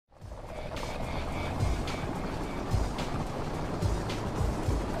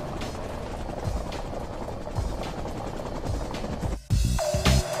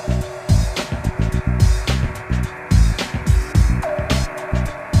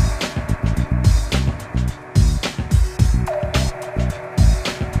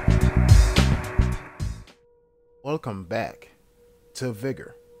welcome back to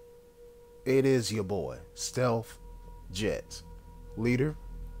Vigor. It is your boy, Stealth Jet, leader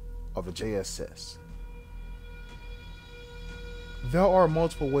of the JSS. There are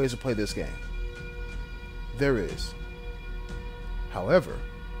multiple ways to play this game. There is. However,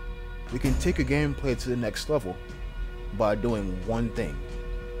 we can take a gameplay to the next level by doing one thing.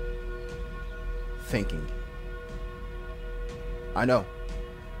 Thinking. I know.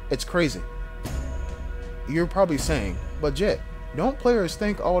 It's crazy. You're probably saying, but Jet, don't players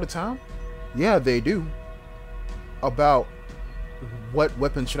think all the time? Yeah, they do. About what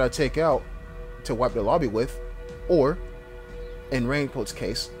weapon should I take out to wipe the lobby with? Or, in Raincoat's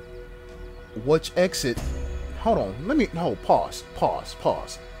case, which exit... Hold on, pause.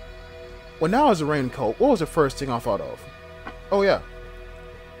 When I was a Raincoat, what was the first thing I thought of? Oh yeah.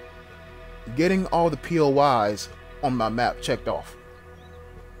 Getting all the POIs on my map checked off.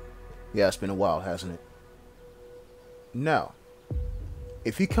 Yeah, it's been a while, hasn't it? Now,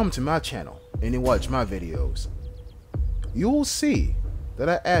 if you come to my channel and you watch my videos, you'll see that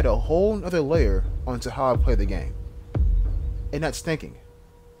I add a whole nother layer onto how I play the game. And that's thinking.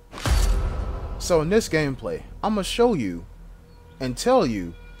 So in this gameplay, I'm going to show you and tell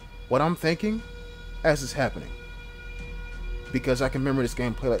you what I'm thinking as it's happening. Because I can remember this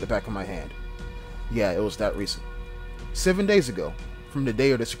gameplay like the back of my hand. Yeah, it was that recent. 7 days ago, from the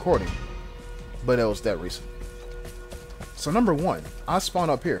day of this recording, but it was that recent. So number one, I spawn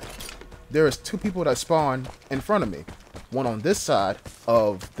up here. There is two people that spawn in front of me. One on this side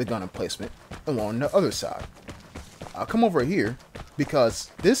of the gun emplacement, and one on the other side. I'll come over here because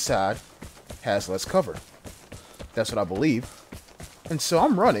this side has less cover. That's what I believe. And so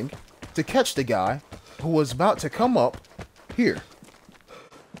I'm running to catch the guy who was about to come up here.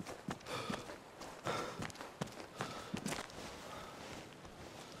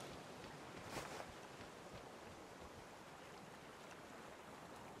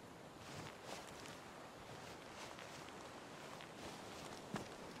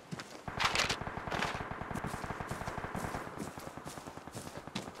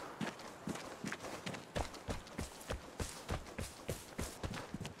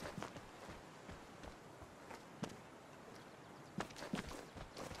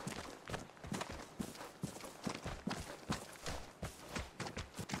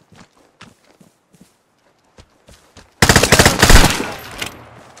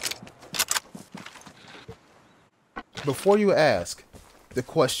 Before you ask the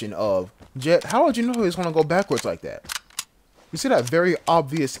question of, Jet, how would you know he was going to go backwards like that? You see that very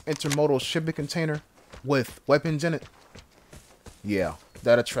obvious intermodal shipping container with weapons in it? Yeah,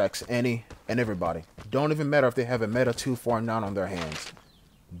 that attracts any and everybody. Don't even matter if they have a Meta 249 on their hands.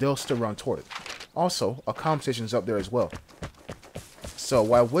 They'll still run toward it. Also, a comm station's up there as well. So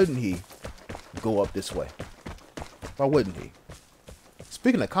why wouldn't he go up this way? Why wouldn't he?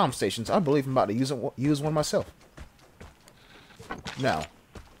 Speaking of comm stations, I believe I'm about to use one myself. Now,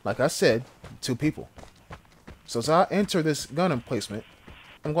 like I said, two people. So as I enter this gun emplacement,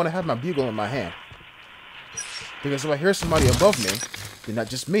 I'm going to have my bugle in my hand. Because if I hear somebody above me, then that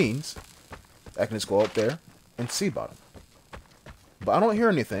just means I can just go up there and see about them. But I don't hear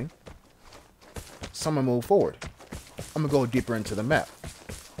anything, so I'm going to move forward. I'm going to go deeper into the map.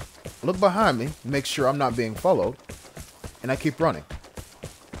 Look behind me, make sure I'm not being followed, and I keep running.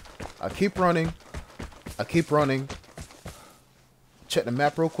 I keep running. Check the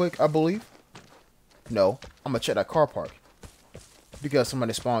map real quick, I believe. No, I'm gonna check that car park. Because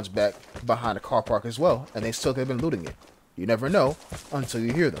somebody spawns back behind the car park as well, and they still could have been looting it. You never know until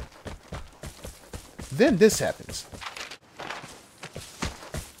you hear them. Then this happens.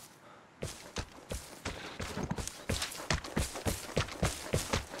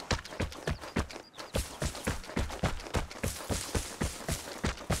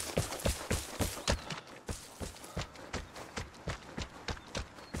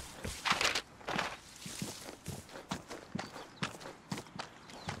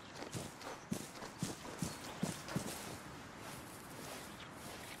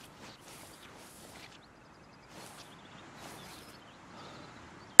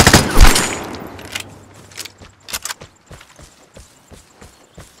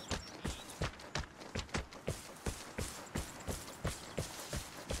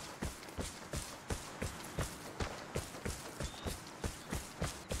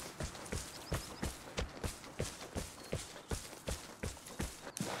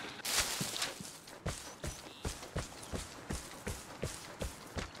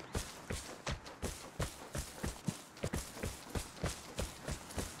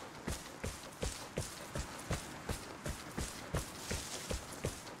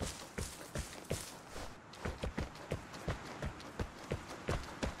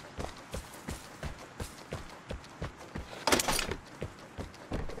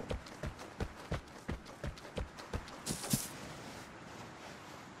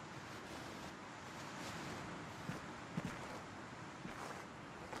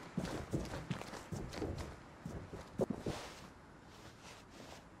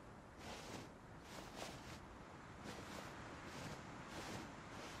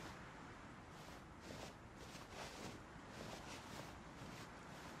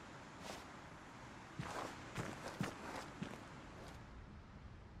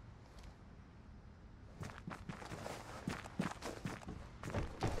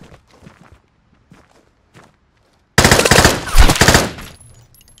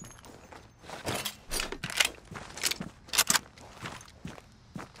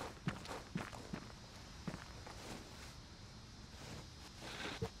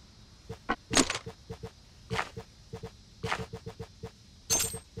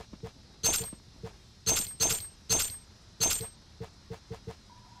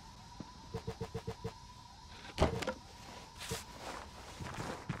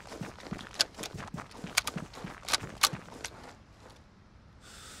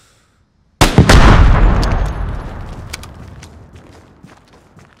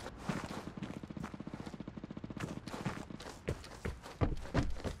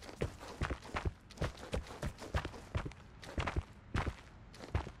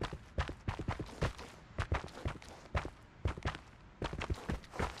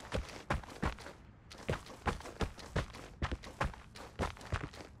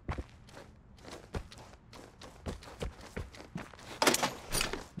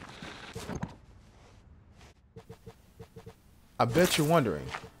 I bet you're wondering,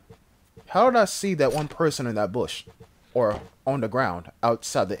 how did I see that one person in that bush? Or on the ground,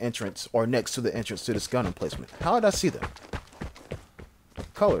 outside the entrance, or next to the entrance to this gun emplacement? How did I see them?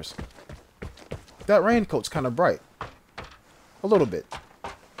 Colors. That raincoat's kind of bright. A little bit.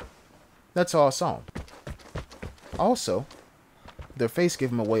 That's all I saw them. Also, their face gave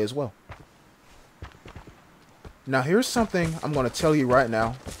them away as well. Now here's something I'm going to tell you right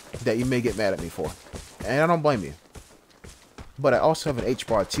now that you may get mad at me for. And I don't blame you. But I also have an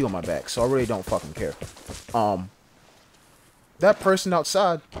H-bar T on my back, so I really don't fucking care. That person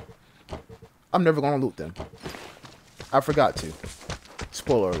outside, I'm never going to loot them. I forgot to.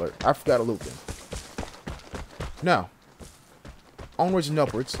 Spoiler alert, I forgot to loot them. Now, onwards and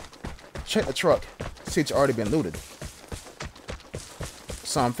upwards, check the truck, see it's already been looted.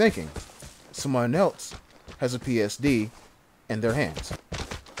 So I'm thinking, someone else has a PSD in their hands.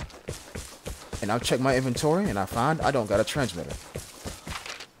 And I'll check my inventory and I find I don't got a transmitter.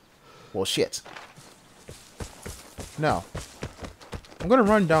 Well, shit. Now, I'm going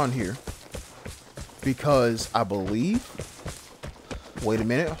to run down here because I believe... Wait a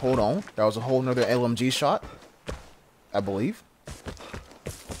minute, hold on. That was a whole nother LMG shot, I believe.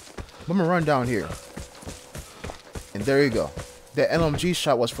 I'm going to run down here. And there you go. That LMG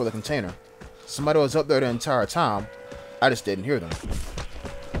shot was for the container. Somebody was up there the entire time. I just didn't hear them.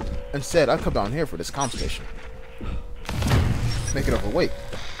 Instead, I come down here for this comm station. Make it overweight.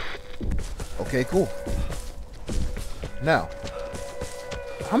 Okay, cool. Now,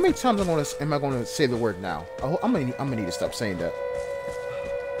 how many times am I going to say the word now? I'm gonna need to stop saying that.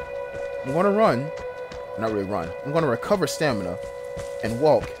 I'm going to run. Not really run. I'm going to recover stamina and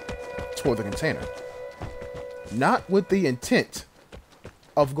walk toward the container. Not with the intent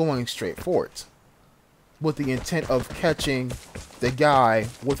of going straight for it. With the intent of catching the guy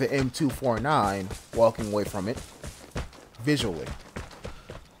with the M249 walking away from it visually.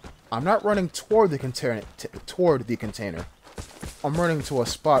 I'm not running toward the container. I'm running to a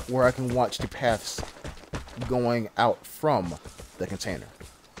spot where I can watch the paths going out from the container.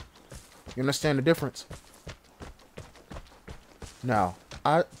 You understand the difference? Now,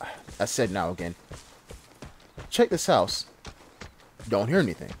 I said now again. Check this house. Don't hear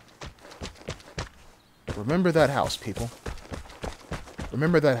anything. Remember that house, people.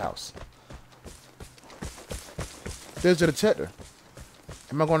 Remember that house. There's a detector.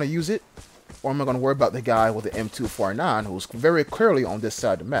 Am I going to use it? Or am I going to worry about the guy with the M249 who's very clearly on this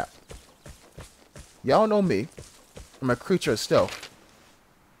side of the map? Y'all know me. I'm a creature of stealth.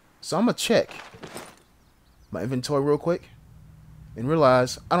 So I'm going to check my inventory real quick and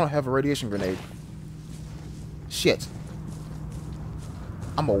realize I don't have a radiation grenade. Shit.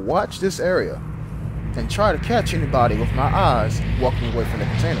 I'm going to watch this area and try to catch anybody with my eyes walking away from the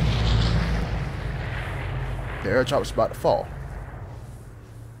container. The airdrop's about to fall.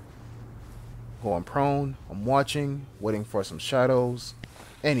 Going prone, I'm watching, waiting for some shadows,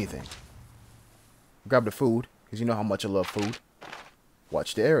 anything. Grab the food, because you know how much I love food.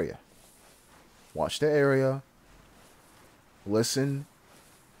 Watch the area. Watch the area. Listen.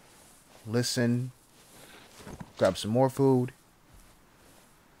 Listen. Grab some more food.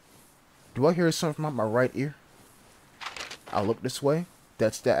 Do I hear something from my right ear? I look this way.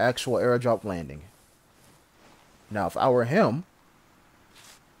 That's the actual airdrop landing. Now, if I were him,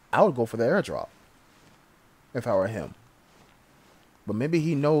 I would go for the airdrop. If I were him. But maybe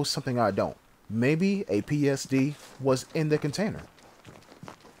he knows something I don't. Maybe a PSD was in the container.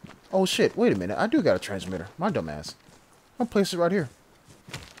 Oh shit, wait a minute. I do got a transmitter. My dumb ass. I'll place it right here.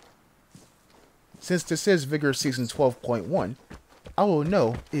 Since this is Vigor Season 12.1, I will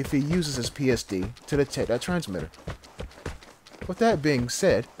know if he uses his PSD to detect that transmitter. With that being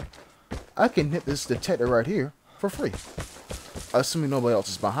said, I can hit this detector right here for free. Assuming nobody else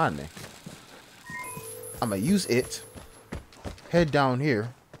is behind me. I'm going to use it. Head down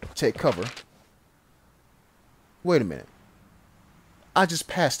here. Take cover. Wait a minute. I just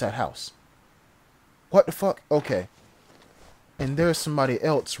passed that house. What the fuck? Okay. And there's somebody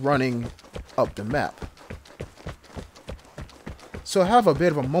else running up the map. So I have a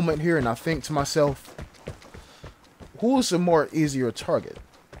bit of a moment here and I think to myself, who's a more easier target?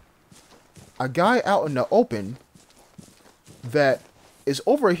 A guy out in the open that is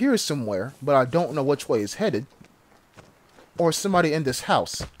over here somewhere, but I don't know which way he's headed, or somebody in this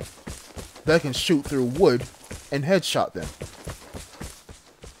house that can shoot through wood and headshot them.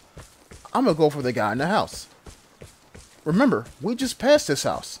 I'm gonna go for the guy in the house. Remember, we just passed this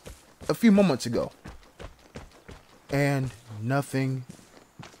house a few moments ago, and nothing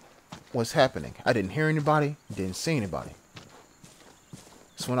was happening. I didn't hear anybody, didn't see anybody.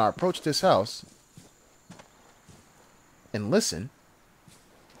 So when I approached this house, and listen,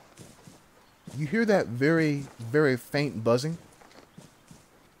 you hear that very, very faint buzzing?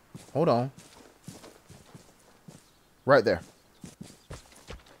 Hold on. Right there.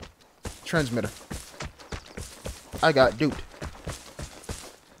 Transmitter. I got duped.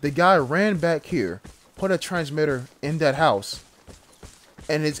 The guy ran back here, put a transmitter in that house,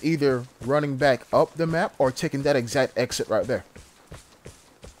 and it's either running back up the map or taking that exact exit right there.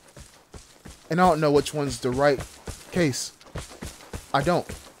 And I don't know which one's the right case. I don't.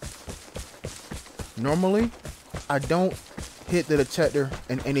 Normally, I don't hit the detector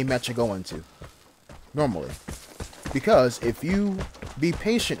in any match I go into. Normally. Because if you be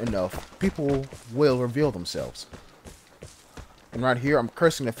patient enough, people will reveal themselves. And right here, I'm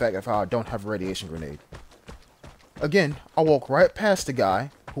cursing the fact of how I don't have a radiation grenade. Again, I walk right past the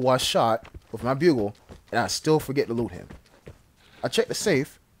guy who I shot with my bugle, and I still forget to loot him. I check the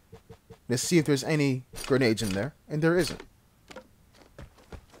safe to see if there's any grenades in there, and there isn't.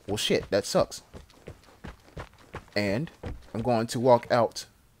 Well, shit, that sucks. And I'm going to walk out.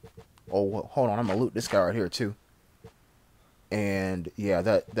 Oh, hold on, I'm gonna loot this guy right here too. And yeah,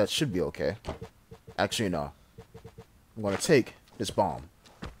 that should be okay. Actually, no. I'm gonna take this bomb.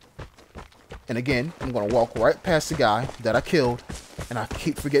 And again, I'm gonna walk right past the guy that I killed, and I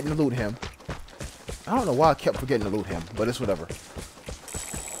keep forgetting to loot him. I don't know why I kept forgetting to loot him, but it's whatever.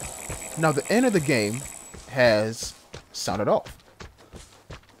 Now the end of the game has sounded off.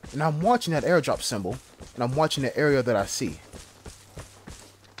 And I'm watching that airdrop symbol, and I'm watching the area that I see.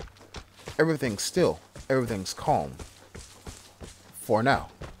 Everything's still. Everything's calm. For now.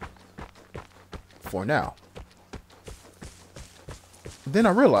 For now. Then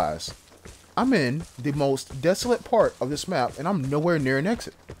I realize I'm in the most desolate part of this map, and I'm nowhere near an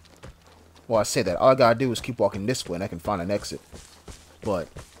exit. Well, I say that. All I gotta do is keep walking this way, and I can find an exit. But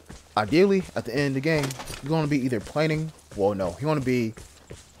ideally, at the end of the game, you're going to be either planning... Well, no. You're going to be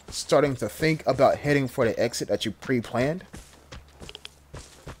starting to think about heading for the exit that you pre-planned,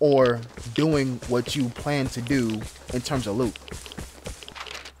 or doing what you plan to do in terms of loot.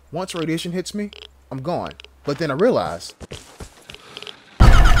 Once radiation hits me, I'm gone. But then I realize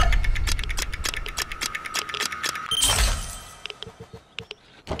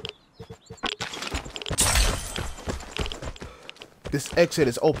this exit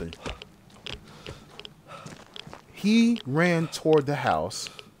is open. He ran toward the house,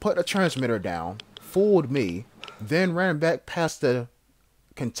 put a transmitter down, fooled me, then ran back past the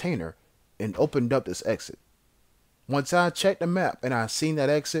container and opened up this exit. Once I checked the map and I seen that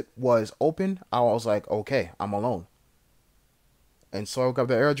exit was open, I was like, okay, I'm alone. And so I got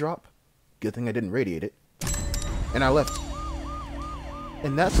the airdrop. Good thing I didn't radiate it. And I left.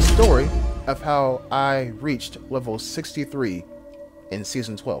 And that's the story of how I reached level 63 in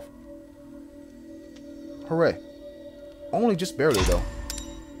Season 12. Hooray. Only just barely though.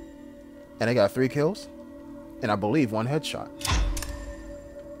 And I got 3 kills. And I believe 1 headshot.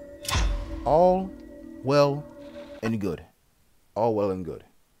 All well and good. All well and good.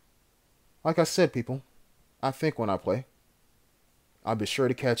 Like I said, people, I think when I play. I'll be sure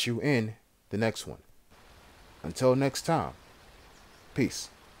to catch you in the next one. Until next time, peace.